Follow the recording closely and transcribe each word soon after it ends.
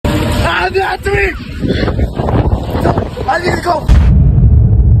after me! I need to go!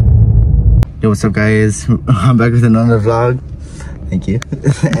 Yo, what's up guys? I'm back with another vlog. Thank you.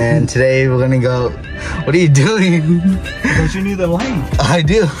 And today we're gonna go... What are you doing? Don't you need the light? I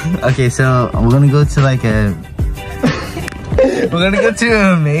do. Okay, so we're gonna go to like a... we're gonna go to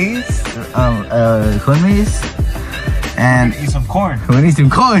a maze. Corn maze. And... eat some corn. We're gonna eat some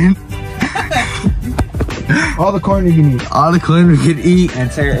corn. All the corn you can eat. All the corn we can eat. And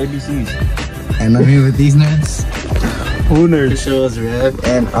say your ABCs. And I'm here with these nerds. Who nerds? Shows Rev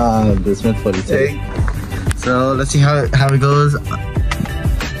and the Smith 42. So let's see how it goes.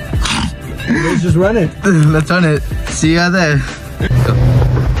 Let's just run it. Let's run it. See you out there. Go.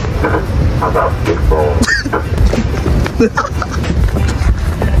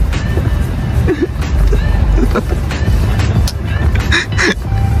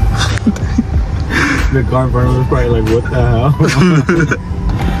 The car in front of us probably like, what the hell?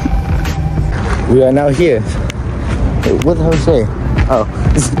 We are now here. Wait, what the hell say? Oh,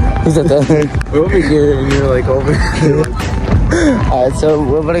 he's at the... We're over here and you're like over here. Alright, so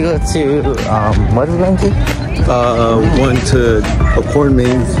we're gonna go to, what are we going to? One to a corn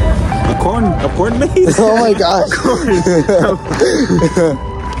maze. A corn maze? Oh my gosh.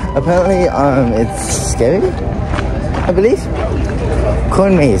 Apparently, it's scary, I believe.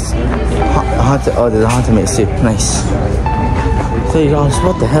 Corn maze. Oh, there's a haunted maze too. Nice. $30.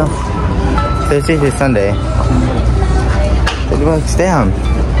 What the hell? Thursday to Sunday. $30 down.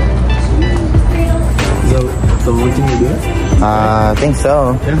 Is that the only thing you do? I think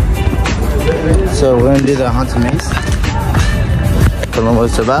so. Yeah. So we're gonna do the haunted maze. Don't know what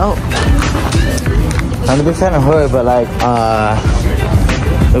it's about. I'm a big fan of horror, but like,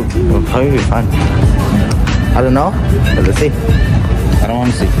 it'll probably be fun. I don't know, but let's see. I don't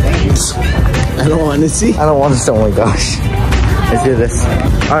want to see. I don't want to see. I don't want to see. Oh my gosh. Let's do this.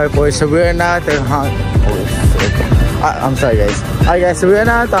 Alright boys, so we're now at the I'm sorry guys. Alright guys, so we're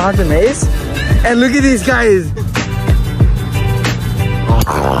now at the haunted maze. And look at these guys. Oh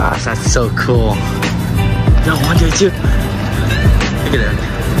gosh, that's so cool. Yo, 1, 2, 2. Look at them.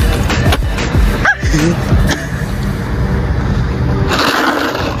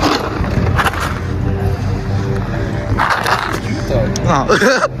 Oh.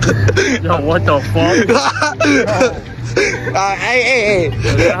 Yo, what the fuck? Hey.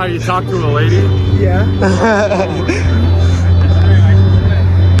 Is that how you talk to a lady? Yeah.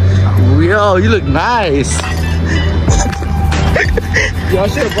 Yo, you look nice. Yo, I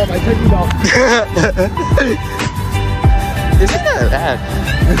should have brought my cookie doll. Isn't that bad?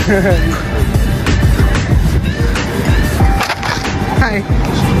 Hi.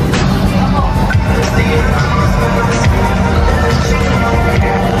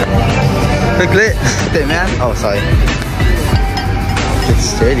 Quick lit. Hey, man. Oh, sorry.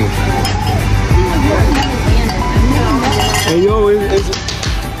 It's dirty. Hey, yo, you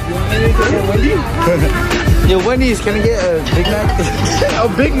want anything at Wendy's? Yo, Wendy's, can I get a Big Mac? A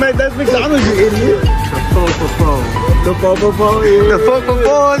Big Mac? That's McDonald's, you idiot. The fo. The fo.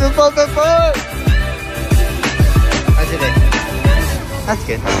 How's your day? That's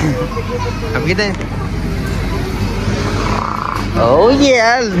good. Have a good day. Oh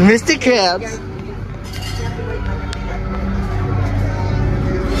yeah, Mr. Krabs.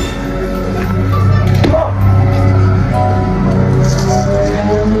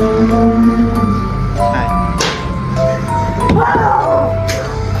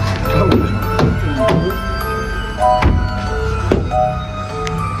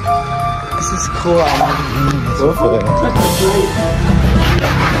 This is cool. I'm go for it.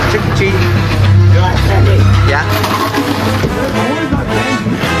 Trick or treat. Yeah.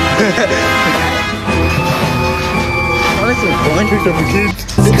 I want some corn trick for kids.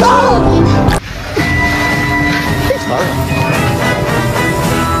 Go! It's fun.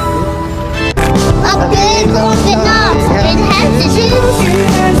 A big open nose. It has to choose.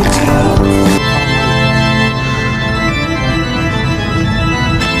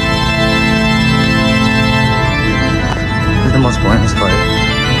 This is the most boring part.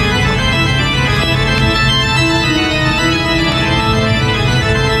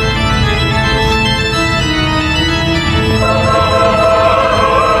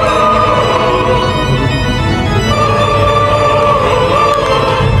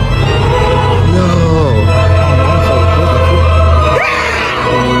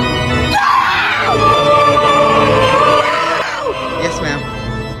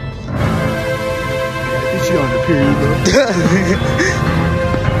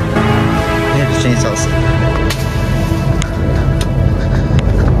 Yeah, the chainsaws.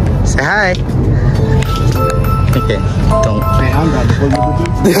 Say hi. Okay, don't. Hey, I'm about to pull you.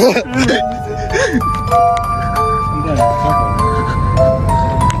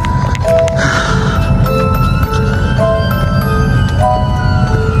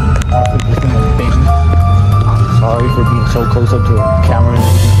 I'm sorry for being so close up to the camera.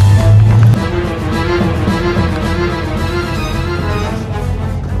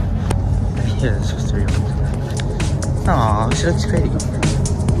 Yeah, this was 3 months. Aw, she looks pretty.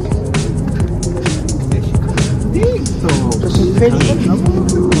 She's pretty.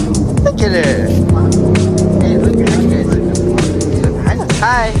 Look at her. Hey, look at her.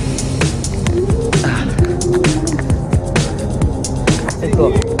 Hi. Hey,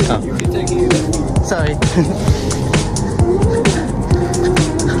 cool. Oh. Sorry.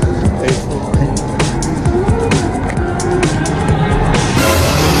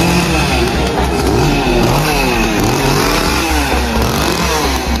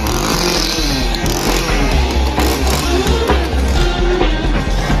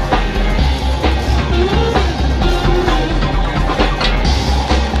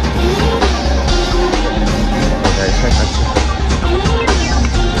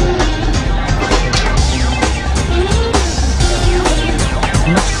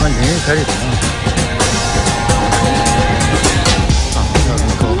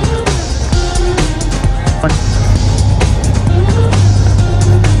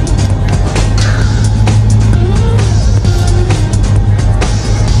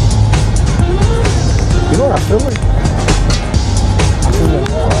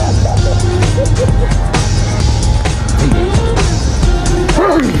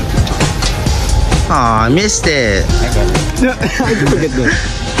 Aw, I missed it. I forget that.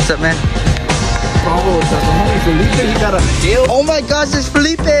 What's up, man? Felipe, he got a deal. Oh my gosh, it's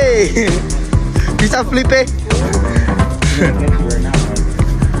Felipe! You saw Felipe?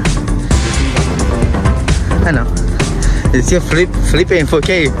 I know. It's your Felipe in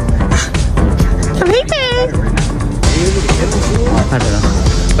 4K. Felipe! I don't know.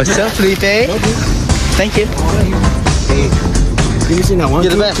 What's up, Felipe? Thank you. Hey, you seen that one?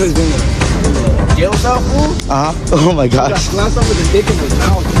 You're the best. Jail cell fool? Oh my gosh. Last time with the dick in his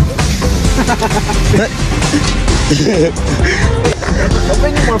mouth.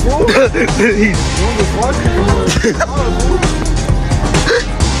 Open you more fool. You want to fuck?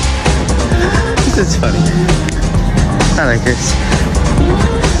 This is funny. I like this.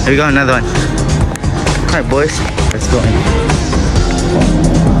 Here we go, another one. Alright, boys. Let's go in.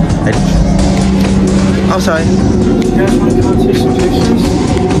 Ready? Oh, sorry. You guys want to get on take some pictures?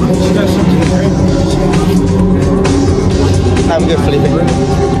 You got something to wear? I'm good, Felipe.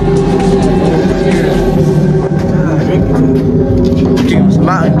 Dude,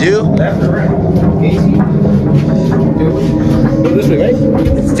 Mountain Dew. This way, right?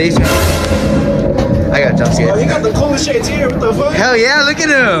 Station. I got jump Oh, scared. you got the coolest shades here. What the fuck? Hell yeah, look at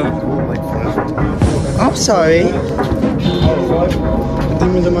him. I'm sorry.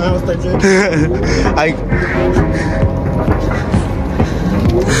 Demons in my house, type shit.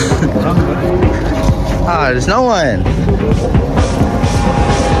 There's no one.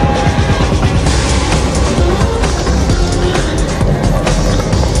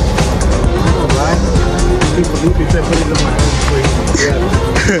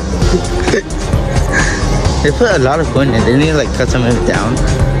 They put a lot of food in it. They need to like cut some of it down.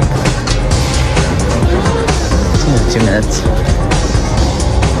 2 minutes.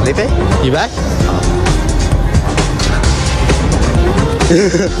 Felipe, you back? Oh.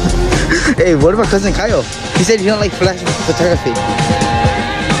 Hey, what about cousin Kyle? He said you don't like flash photography.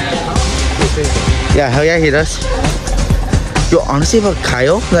 Yeah, hell yeah, he does. Yo, honestly about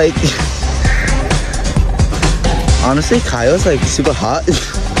Kyle, like, honestly, Kyle's like super hot.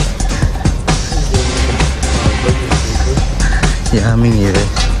 Yeah, me neither.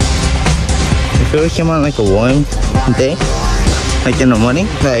 If it came on like a warm day, like in the morning,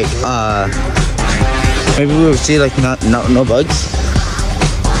 like maybe we would see like no bugs.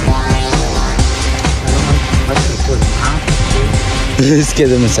 Just get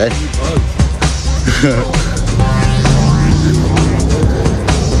them inside.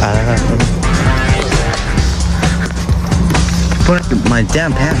 Put up my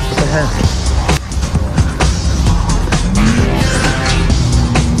damn pants. What the hell?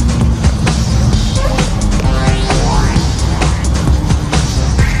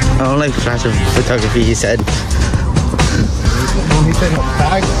 I don't like flash photography, he said. He said no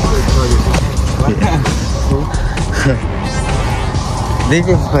bag. They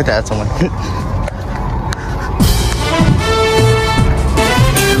can put that somewhere.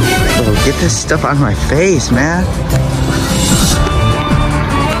 Oh, get this stuff out of my face, man.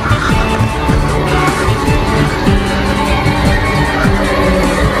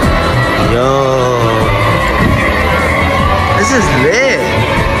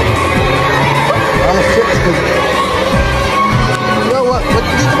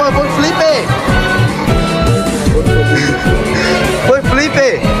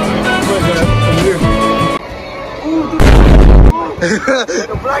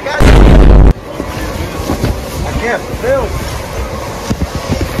 I got I can't feel.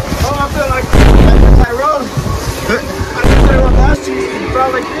 Oh, I feel like Tyrone. I just Tyrone last year. He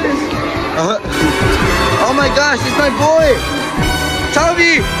felt like this. Oh my gosh, it's my boy!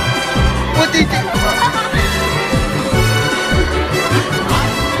 Toby! What did you do?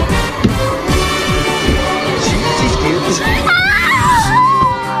 She's cute.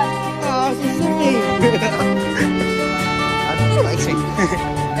 Oh, she's sweet. I think she likes me.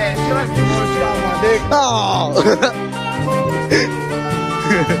 Hey, she likes me more shit on my dick. Oh!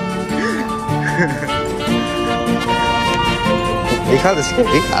 You call it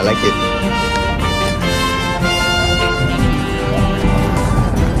scary? I like it.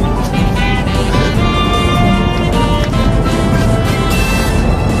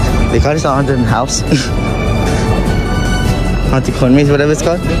 They call this a haunted house. Haunted corn maze, whatever it's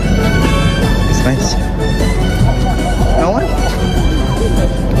called. It's nice. No one?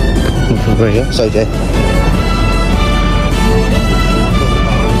 Right here. Sorry, Jay.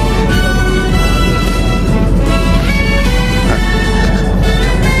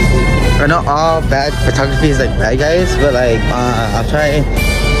 I know all bad photography is like bad guys, but like I'll try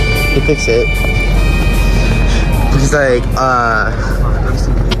to fix it. Because like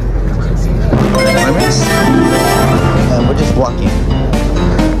and we're just walking.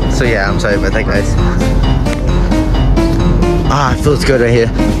 So yeah, I'm sorry about that, guys. Ah, it feels good right here.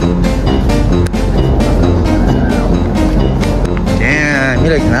 Damn, you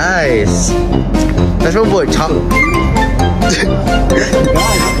look nice. That's my boy Tom.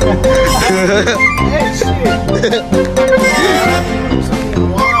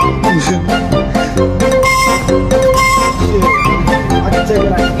 Hey, shit. I can take it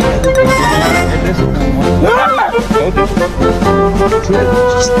like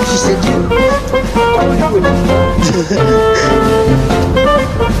She said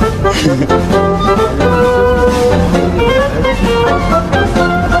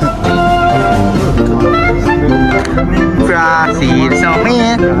Frosty the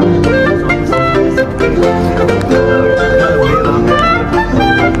Snowman.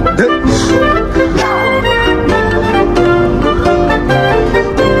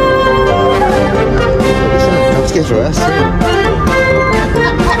 Let's get dressed.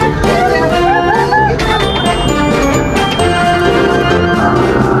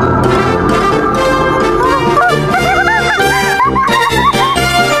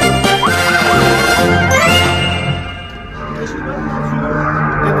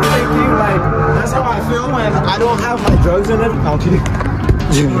 I don't have my drugs in it. I'll kidding.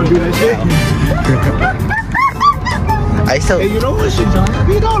 You wanna do that shit? I still. Hey, you know what shit, John?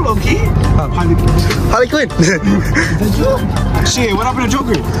 We don't low key. Harley Quinn. Shit, what happened to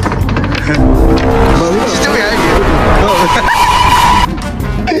Joker? She's still behind you.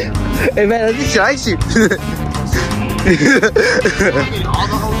 Hey man, I think she likes you.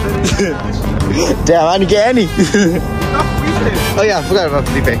 Damn, I didn't get any. Oh yeah, I forgot about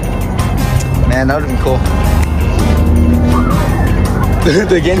Felipe. Man, that would've been cool.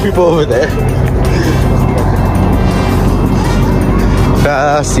 They're getting people over there.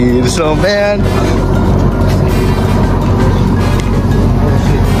 I see the snowman.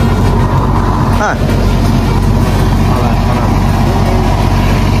 Huh. Hold on.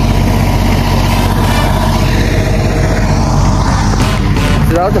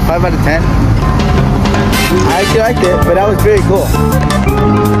 So that was a 5 out of 10. I actually liked it, but that was very cool.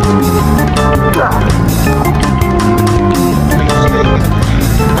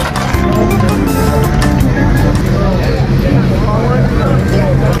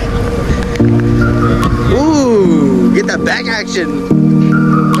 Ooh, get that back action.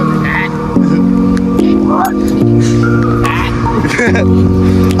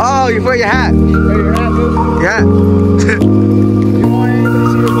 Oh, you forgot your hat. Your hat.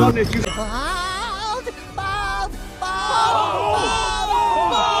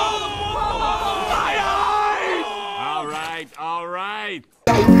 All right.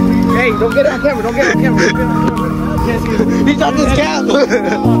 Hey, don't get it on camera. He dropped his cap.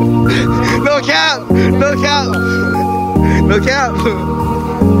 No cap.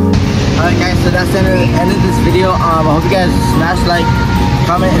 Alright guys, so that's the end of this video. I hope you guys smash like,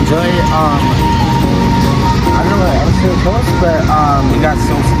 comment, enjoy. I don't know what else to post, but He got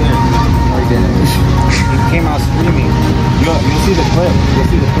so scared. no, he didn't. He came out screaming. You'll see the clip.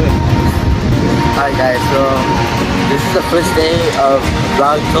 Alright guys, so this is the first day of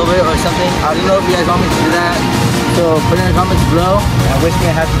VLOGTOBER or something. I don't know if you guys want me to do that. So put in the comments below. And wish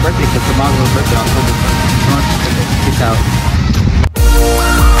me a happy birthday because tomorrow's my birthday, October 1st. Peace out.